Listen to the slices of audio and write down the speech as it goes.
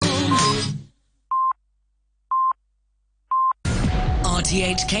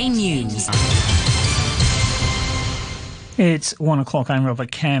RTHK News. It's 1 o'clock. I'm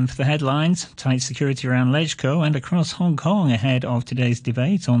Robert Kemp. The headlines: tight security around LegCo and across Hong Kong ahead of today's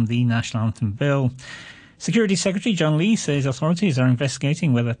debate on the National Anthem Bill. Security Secretary John Lee says authorities are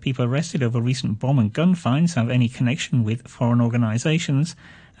investigating whether people arrested over recent bomb and gun finds have any connection with foreign organisations.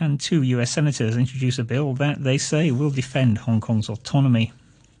 And 2 US senators introduce a bill that they say will defend Hong Kong's autonomy.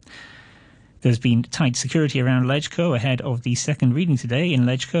 There's been tight security around LegCo ahead of the second reading today in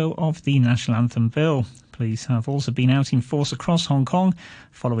LegCo of the National Anthem Bill. Police have also been out in force across Hong Kong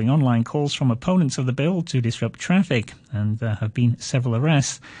following online calls from opponents of the bill to disrupt traffic, and there have been several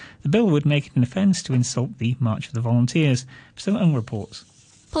arrests. The bill would make it an offence to insult the March of the Volunteers. Priscilla Ng reports.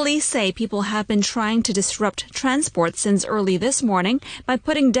 Police say people have been trying to disrupt transport since early this morning by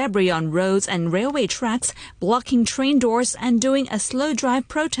putting debris on roads and railway tracks, blocking train doors and doing a slow drive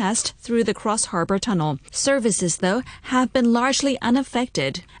protest through the Cross Harbour Tunnel. Services, though, have been largely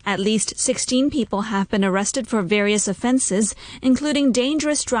unaffected. At least 16 people have been arrested for various offences, including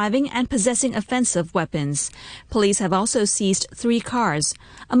dangerous driving and possessing offensive weapons. Police have also seized 3 cars.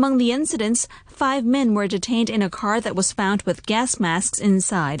 Among the incidents, 5 men were detained in a car that was found with gas masks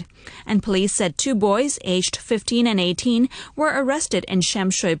inside. And police said 2 boys, aged 15 and 18, were arrested in Sham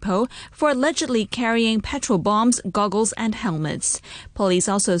Shui Po for allegedly carrying petrol bombs, goggles and helmets. Police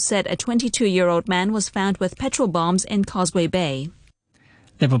also said a 22-year-old man was found with petrol bombs in Causeway Bay.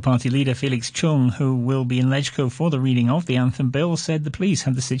 Liberal Party leader Felix Chung, who will be in LegCo for the reading of the Anthem Bill, said the police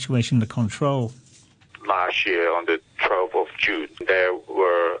had the situation under control. Last year, on the 12th of June, there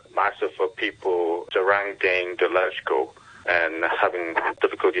were massive people surrounding the LegCo and having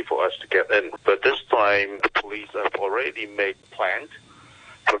difficulty for us to get in. But this time, the police have already made plans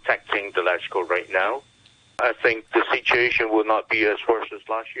protecting the LegCo right now. I think the situation will not be as worse as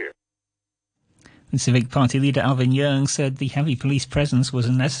last year. The Civic Party leader Alvin Yeung said the heavy police presence was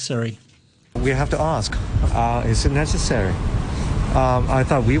unnecessary. We have to ask, is it necessary? I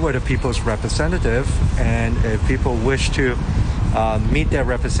thought we were the people's representative, and if people wish to meet their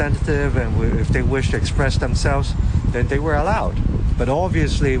representative and if they wish to express themselves, then they were allowed. But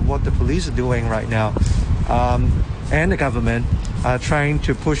obviously what the police are doing right now and the government are trying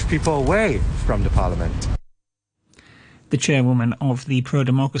to push people away from the parliament. The chairwoman of the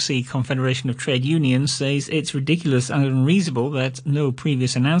Pro-Democracy Confederation of Trade Unions says it's ridiculous and unreasonable that no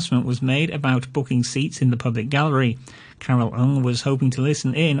previous announcement was made about booking seats in the public gallery. Carol Ng was hoping to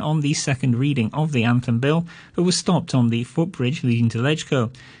listen in on the second reading of the Anthem Bill, but was stopped on the footbridge leading to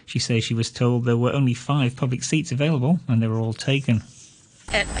LegCo. She says she was told there were only 5 public seats available and they were all taken.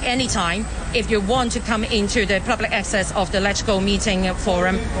 At any time, if you want to come into the public access of the LegCo meeting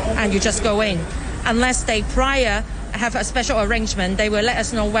forum, and you just go in, unless they prior have a special arrangement, they will let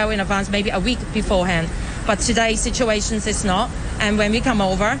us know well in advance, maybe a week beforehand. But today's situation is not. And when we come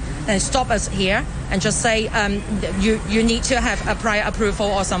over, then stop us here and just say you need to have a prior approval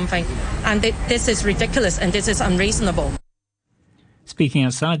or something. And this is ridiculous and this is unreasonable. Speaking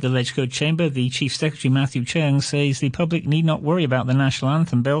outside the LegCo chamber, the Chief Secretary Matthew Cheung says the public need not worry about the National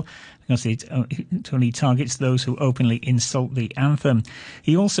Anthem Bill because it only targets those who openly insult the anthem.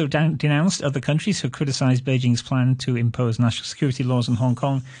 He also denounced other countries who criticised Beijing's plan to impose national security laws in Hong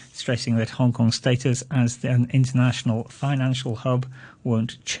Kong, stressing that Hong Kong's status as an international financial hub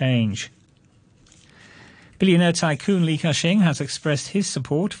won't change. Billionaire tycoon Li Ka-shing has expressed his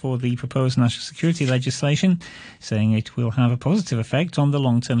support for the proposed national security legislation, saying it will have a positive effect on the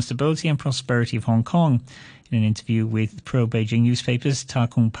long-term stability and prosperity of Hong Kong. In an interview with pro-Beijing newspapers Ta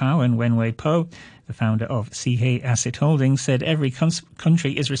Kung Pao and Wenwei Po, the founder of CH Asset Holdings said every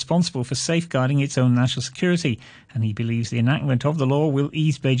country is responsible for safeguarding its own national security, and he believes the enactment of the law will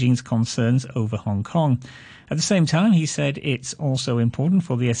ease Beijing's concerns over Hong Kong. At the same time, he said it's also important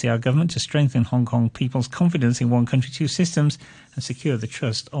for the SAR government to strengthen Hong Kong people's confidence in one country, two systems and secure the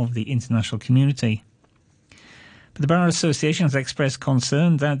trust of the international community. But the Bar Association has expressed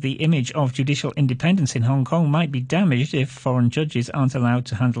concern that the image of judicial independence in Hong Kong might be damaged if foreign judges aren't allowed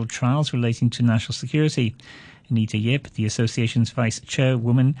to handle trials relating to national security. Anita Yip, the association's vice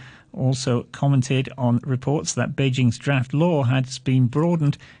chairwoman, also commented on reports that Beijing's draft law has been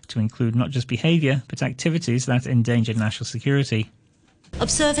broadened to include not just behaviour, but activities that endanger national security.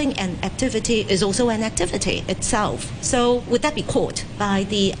 Observing an activity is also an activity itself. So would that be caught by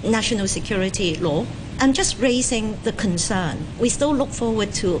the national security law? I'm just raising the concern. We still look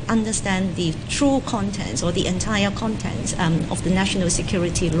forward to understand the true contents or the entire contents of the national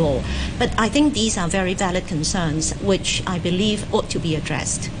security law. But I think these are very valid concerns which I believe ought to be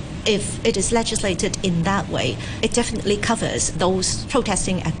addressed. If it is legislated in that way, it definitely covers those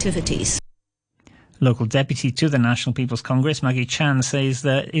protesting activities. Local deputy to the National People's Congress, Maggie Chan, says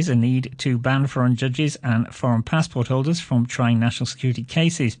there is a need to ban foreign judges and foreign passport holders from trying national security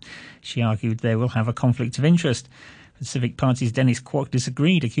cases. She argued they will have a conflict of interest. The Civic Party's Dennis Kwok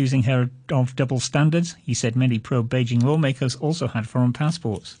disagreed, accusing her of double standards. He said many pro-Beijing lawmakers also had foreign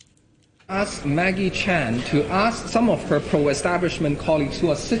passports. Ask Maggie Chan to ask some of her pro-establishment colleagues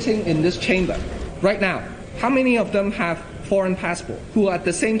who are sitting in this chamber right now, how many of them have foreign passport, who are at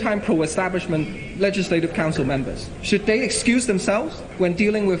the same time pro-establishment Legislative Council members? Should they excuse themselves when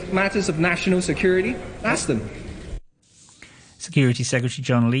dealing with matters of national security? Ask them. Security Secretary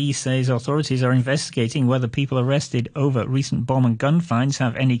John Lee says authorities are investigating whether people arrested over recent bomb and gun finds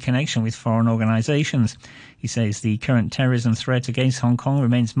have any connection with foreign organisations. He says the current terrorism threat against Hong Kong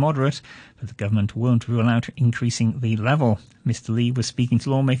remains moderate, but the government won't rule out increasing the level. Mr. Lee was speaking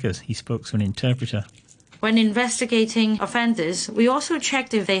to lawmakers. He spoke to an interpreter. When investigating offenders, we also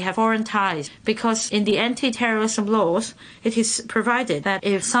checked if they have foreign ties, because in the anti-terrorism laws, it is provided that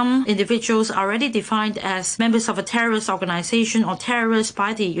if some individuals are already defined as members of a terrorist organization or terrorists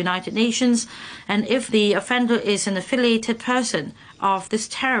by the United Nations, and if the offender is an affiliated person of this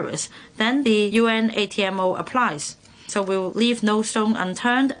terrorist, then the UN ATMO applies. So we'll leave no stone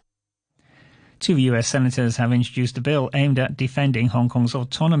unturned. 2 US senators have introduced a bill aimed at defending Hong Kong's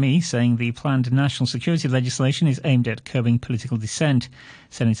autonomy, saying the planned national security legislation is aimed at curbing political dissent.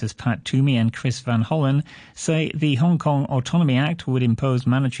 Senators Pat Toomey and Chris Van Hollen say the Hong Kong Autonomy Act would impose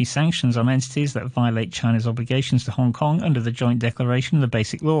mandatory sanctions on entities that violate China's obligations to Hong Kong under the Joint Declaration of the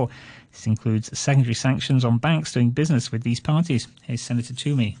Basic Law. This includes secondary sanctions on banks doing business with these parties. Here's Senator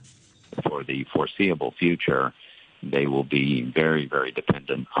Toomey. For the foreseeable future, they will be very, very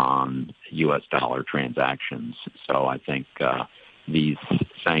dependent on U.S. dollar transactions. So I think these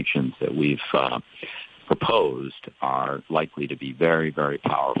sanctions that we've proposed are likely to be very, very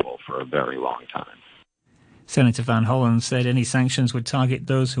powerful for a very long time. Senator Van Hollen said any sanctions would target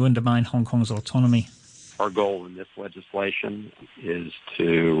those who undermine Hong Kong's autonomy. Our goal in this legislation is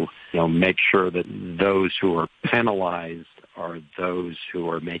to make sure that those who are penalized are those who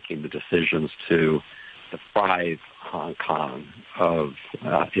are making the decisions to deprive Hong Kong of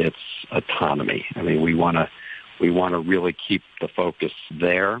its autonomy. I mean, we want to really keep the focus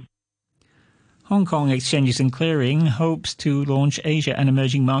there. Hong Kong Exchanges and Clearing hopes to launch Asia and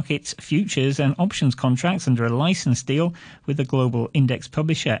emerging markets futures and options contracts under a license deal with the global index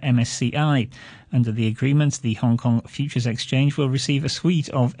publisher MSCI. Under the agreement, the Hong Kong Futures Exchange will receive a suite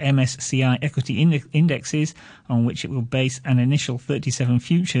of MSCI equity indexes on which it will base an initial 37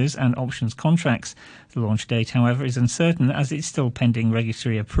 futures and options contracts. The launch date, however, is uncertain as it's still pending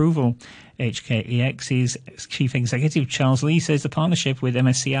regulatory approval. HKEX's chief executive Charles Lee says the partnership with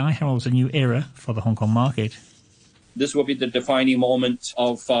MSCI heralds a new era for the Hong Kong market. This will be the defining moment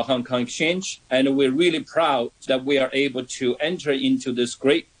of Hong Kong Exchange, and we're really proud that we are able to enter into this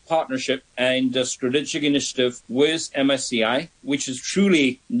great partnership and strategic initiative with MSCI, which is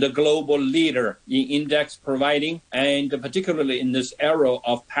truly the global leader in index providing, and particularly in this era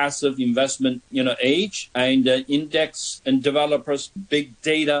of passive investment age, and index and developers, big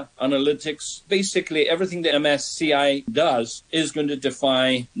data analytics. Basically, everything that MSCI does is going to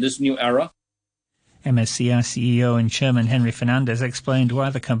define this new era. MSCI CEO and Chairman Henry Fernandez explained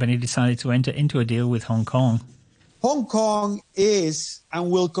why the company decided to enter into a deal with Hong Kong. Hong Kong is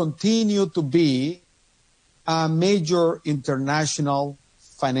and will continue to be a major international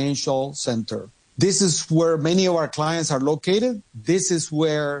financial center. This is where many of our clients are located. This is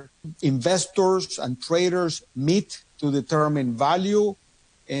where investors and traders meet to determine value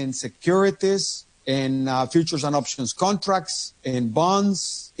in securities, in futures and options contracts, in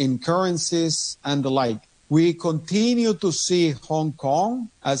bonds, in currencies, and the like. We continue to see Hong Kong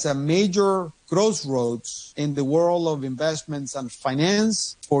as a major crossroads in the world of investments and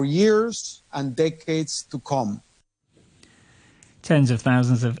finance for years and decades to come. Tens of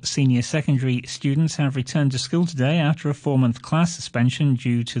thousands of senior secondary students have returned to school today after a 4-month class suspension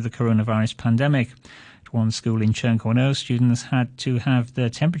due to the coronavirus pandemic. At one school in Cheung Kwan O, students had to have their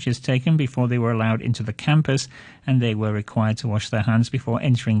temperatures taken before they were allowed into the campus, and they were required to wash their hands before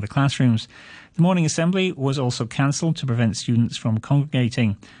entering the classrooms. The morning assembly was also cancelled to prevent students from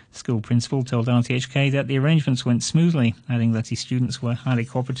congregating. The school principal told RTHK that the arrangements went smoothly, adding that his students were highly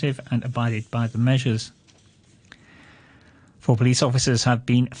cooperative and abided by the measures. 4 police officers have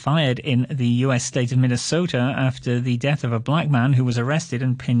been fired in the U.S. state of Minnesota after the death of a black man who was arrested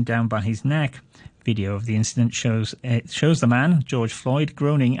and pinned down by his neck. Video of the incident shows the man, George Floyd,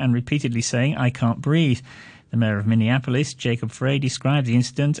 groaning and repeatedly saying, "I can't breathe." The mayor of Minneapolis, Jacob Frey, described the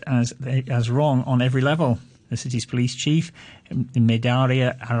incident as wrong on every level. The city's police chief,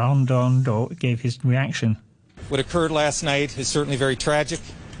 Medaria Arredondo, gave his reaction. What occurred last night is certainly very tragic,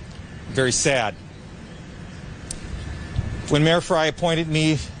 very sad. When Mayor Frey appointed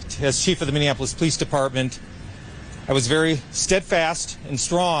me as chief of the Minneapolis Police Department, I was very steadfast and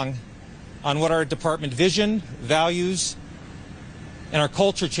strong on what our department vision, values, and our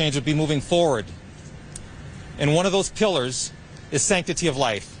culture change would be moving forward. And one of those pillars is sanctity of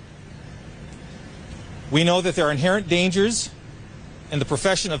life. We know that there are inherent dangers in the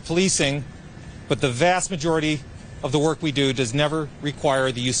profession of policing, but the vast majority of the work we do does never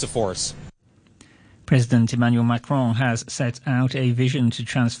require the use of force. President Emmanuel Macron has set out a vision to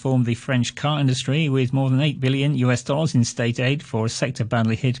transform the French car industry with more than $8 billion in state aid for a sector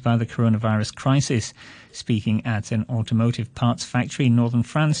badly hit by the coronavirus crisis. Speaking at an automotive parts factory in northern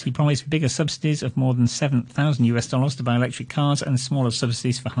France, he promised bigger subsidies of more than $7,000 to buy electric cars and smaller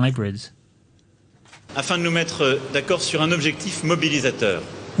subsidies for hybrids. Afin de nous mettre d'accord sur un objectif mobilisateur.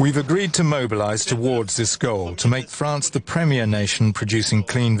 We've agreed to mobilise towards this goal, to make France the premier nation producing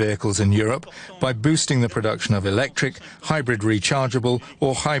clean vehicles in Europe by boosting the production of electric, hybrid rechargeable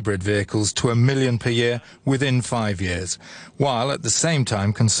or hybrid vehicles to 1 million per year within 5 years, while at the same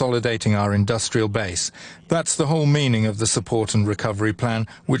time consolidating our industrial base. That's the whole meaning of the support and recovery plan,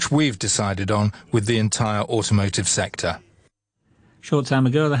 which we've decided on with the entire automotive sector. Short time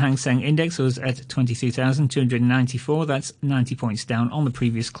ago, the Hang Seng Index was at 22,294. That's 90 points down on the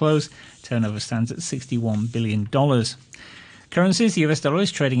previous close. Turnover stands at $61 billion. Currencies, the US dollar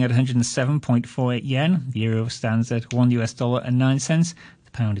is trading at 107.48 yen. The euro stands at $1.09.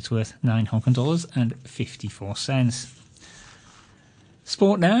 The pound is worth 9 Hong Kong dollars and 54 cents.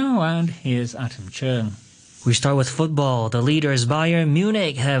 Sport now, and here's Adam Cheung. We start with football. The leaders Bayern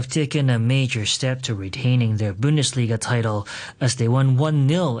Munich have taken a major step to retaining their Bundesliga title as they won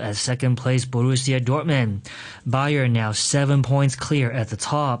 1-0 at second-place Borussia Dortmund. Bayern now 7 points clear at the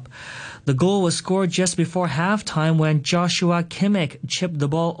top. The goal was scored just before halftime when Joshua Kimmich chipped the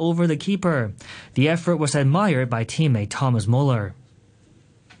ball over the keeper. The effort was admired by teammate Thomas Muller.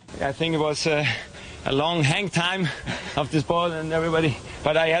 I think it was a long hang time of this ball and everybody,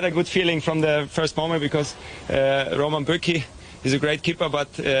 but I had a good feeling from the first moment because Roman Bürki is a great keeper, but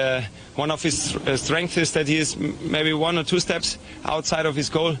one of his strengths is that he is maybe 1 or 2 steps outside of his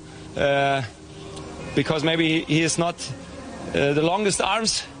goal because maybe he is not the longest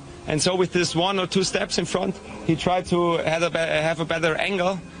arms, and so with this 1 or 2 steps in front he tried to have a better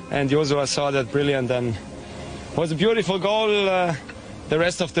angle, and Joshua saw that brilliant, and it was a beautiful goal. The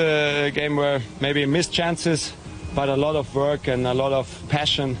rest of the game were maybe missed chances, but a lot of work and a lot of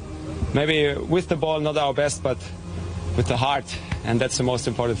passion. Maybe with the ball, not our best, but with the heart, and that's the most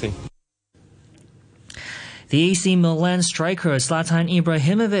important thing. The AC Milan striker Zlatan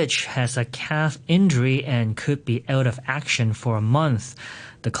Ibrahimovic has a calf injury and could be out of action for a month.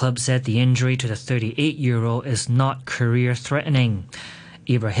 The club said the injury to the 38-year-old is not career-threatening.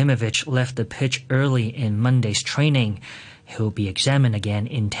 Ibrahimovic left the pitch early in Monday's training. He'll be examined again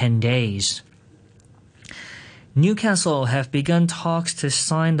in 10 days. Newcastle have begun talks to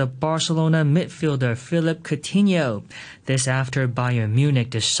sign the Barcelona midfielder Philippe Coutinho. This after Bayern Munich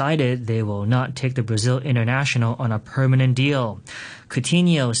decided they will not take the Brazil international on a permanent deal.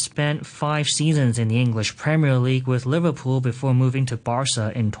 Coutinho spent 5 seasons in the English Premier League with Liverpool before moving to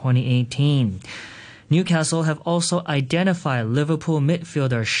Barca in 2018. Newcastle have also identified Liverpool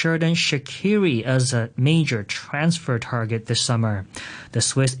midfielder Xherdan Shaqiri as a major transfer target this summer. The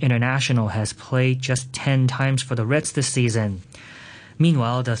Swiss international has played just 10 times for the Reds this season.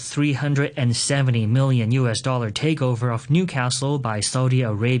 Meanwhile, the $370 million takeover of Newcastle by Saudi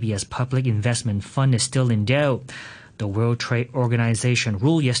Arabia's Public Investment Fund is still in doubt. The World Trade Organization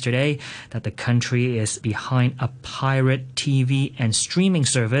ruled yesterday that the country is behind a pirate TV and streaming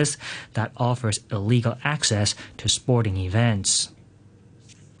service that offers illegal access to sporting events.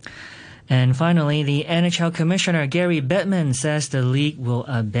 And finally, the NHL Commissioner Gary Bettman says the league will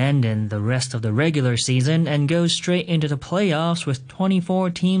abandon the rest of the regular season and go straight into the playoffs with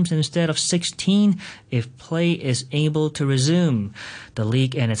 24 teams instead of 16 if play is able to resume. The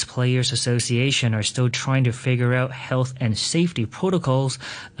league and its Players Association are still trying to figure out health and safety protocols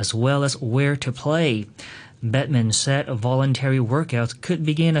as well as where to play. Bettman said voluntary workouts could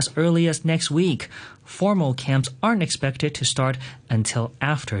begin as early as next week. Formal camps aren't expected to start until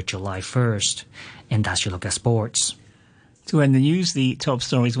after July 1st. And that's your look at sports. To end the news, the top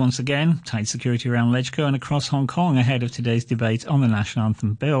stories once again. Tight security around LegCo and across Hong Kong ahead of today's debate on the National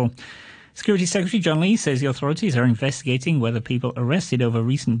Anthem Bill. Security Secretary John Lee says the authorities are investigating whether people arrested over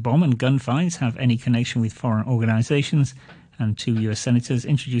recent bomb and gun fights have any connection with foreign organisations And 2 US senators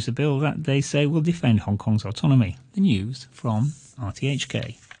introduced a bill that they say will defend Hong Kong's autonomy. The news from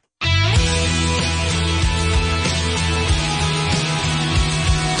RTHK.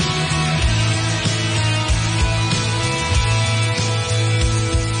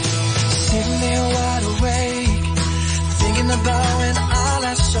 Sitting there wide awake, thinking about when all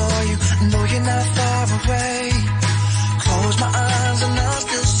I saw you. I know you're not far away. Close my eyes and I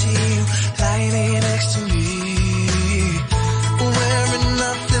still see you lying here next to me, wearing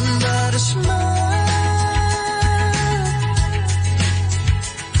nothing but a smile.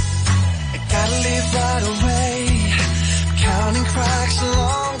 I gotta leave right away, counting cracks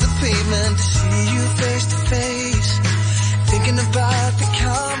along the pavement to see you face to face. Thinking about the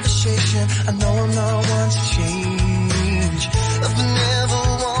conversation, I know I'm not one to change. I've never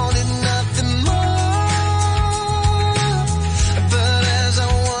wanted nothing more, but as I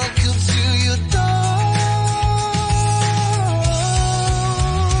walk up to your door,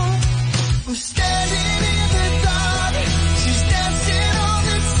 I'm standing in the dark, she's dancing on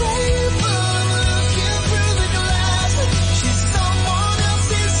the table, I'm looking through the glass, she's someone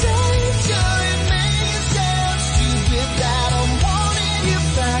else's angel. It may sound stupid that I'm wanting you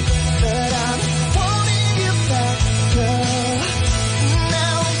back, but I'm wanting you back, girl.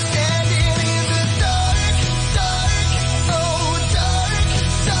 Now I'm standing in the dark, dark, oh dark,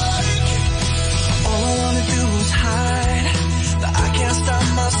 dark. All I wanna do is hide, but I can't stop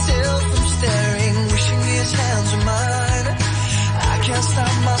myself from staring, wishing his hands were mine. I can't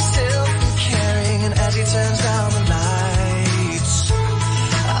stop myself from caring, and as he turns down the lights,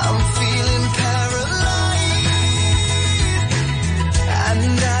 I'm feeling paralyzed.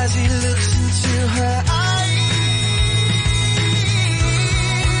 And as he looks into her eyes,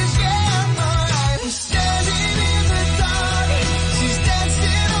 yeah, I'm standing in the dark, she's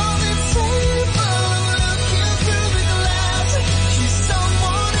dancing on the table, I'm looking through the glass, she's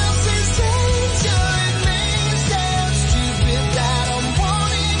someone else's angel. It may sound stupid that I'm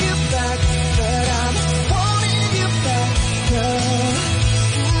wanting you back, but I'm wanting you back, girl.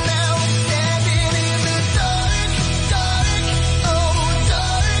 Now I'm standing in the dark, dark, oh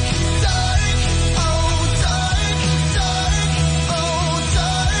dark, dark, oh dark, dark, oh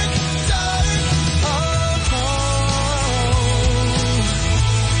dark, dark,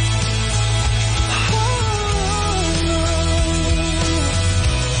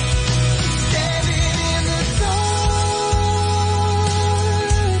 standing in the dark,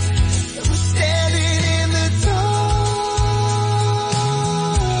 I'm standing in the dark,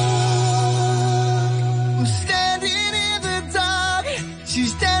 I'm standing in the dark,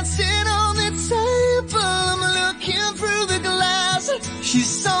 she's dancing on the table, I'm looking through the glass, she's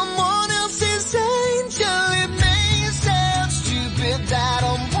someone else's angel. It may sound stupid that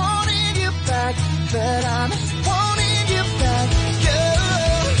I'm wanting you back, but I'm wanting you back, girl.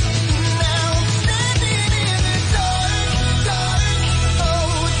 Now I'm standing in the dark, dark,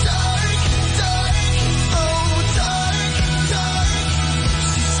 oh dark, dark, oh dark, dark.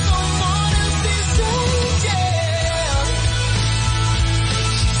 She's someone else's angel.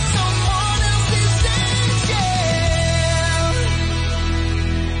 She's someone else's angel.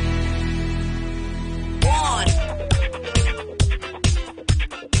 1,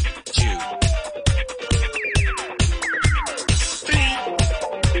 2, 3.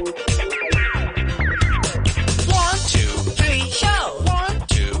 1, 2, 3, show. 1,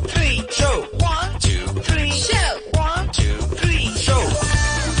 2, 3, show. 1, 2, 3, show. 1, 2, 3, show.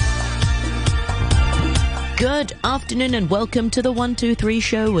 Good afternoon and welcome to the 123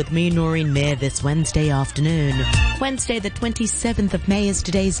 show with me, Noreen Mir, this Wednesday afternoon. Wednesday the 27th of May is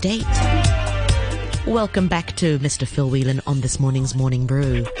today's date. Welcome back to Mr. Phil Whelan on this morning's Morning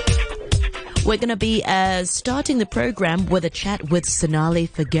Brew. We're going to be starting the program with a chat with Sonali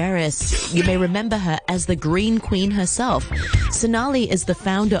Figueres. You may remember her as the Green Queen herself. Sonali is the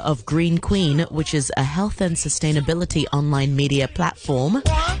founder of Green Queen, which is a health and sustainability online media platform.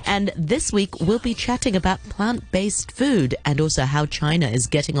 And this week we'll be chatting about plant-based food and also how China is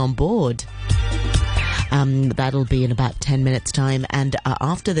getting on board. That'll be in about 10 minutes time. And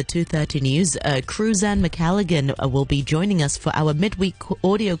after the 2:30 news, Cruzanne McCalligan will be joining us for our midweek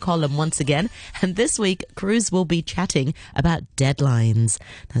audio column once again. And this week, Cruz will be chatting about deadlines.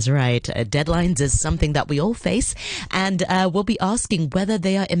 That's right. Deadlines is something that we all face. And we'll be asking whether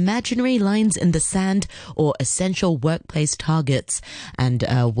they are imaginary lines in the sand or essential workplace targets. And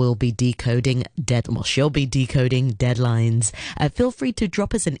we'll be decoding she'll be decoding deadlines. Feel free to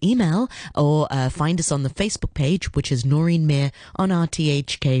drop us an email or find us on on the Facebook page, which is Noreen Mir on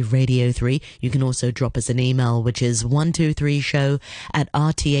RTHK Radio 3. You can also drop us an email, which is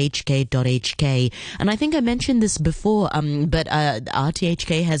 123show@rthk.hk. And I think I mentioned this before, but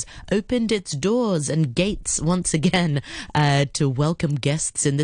RTHK has opened its doors and gates once again to welcome guests in this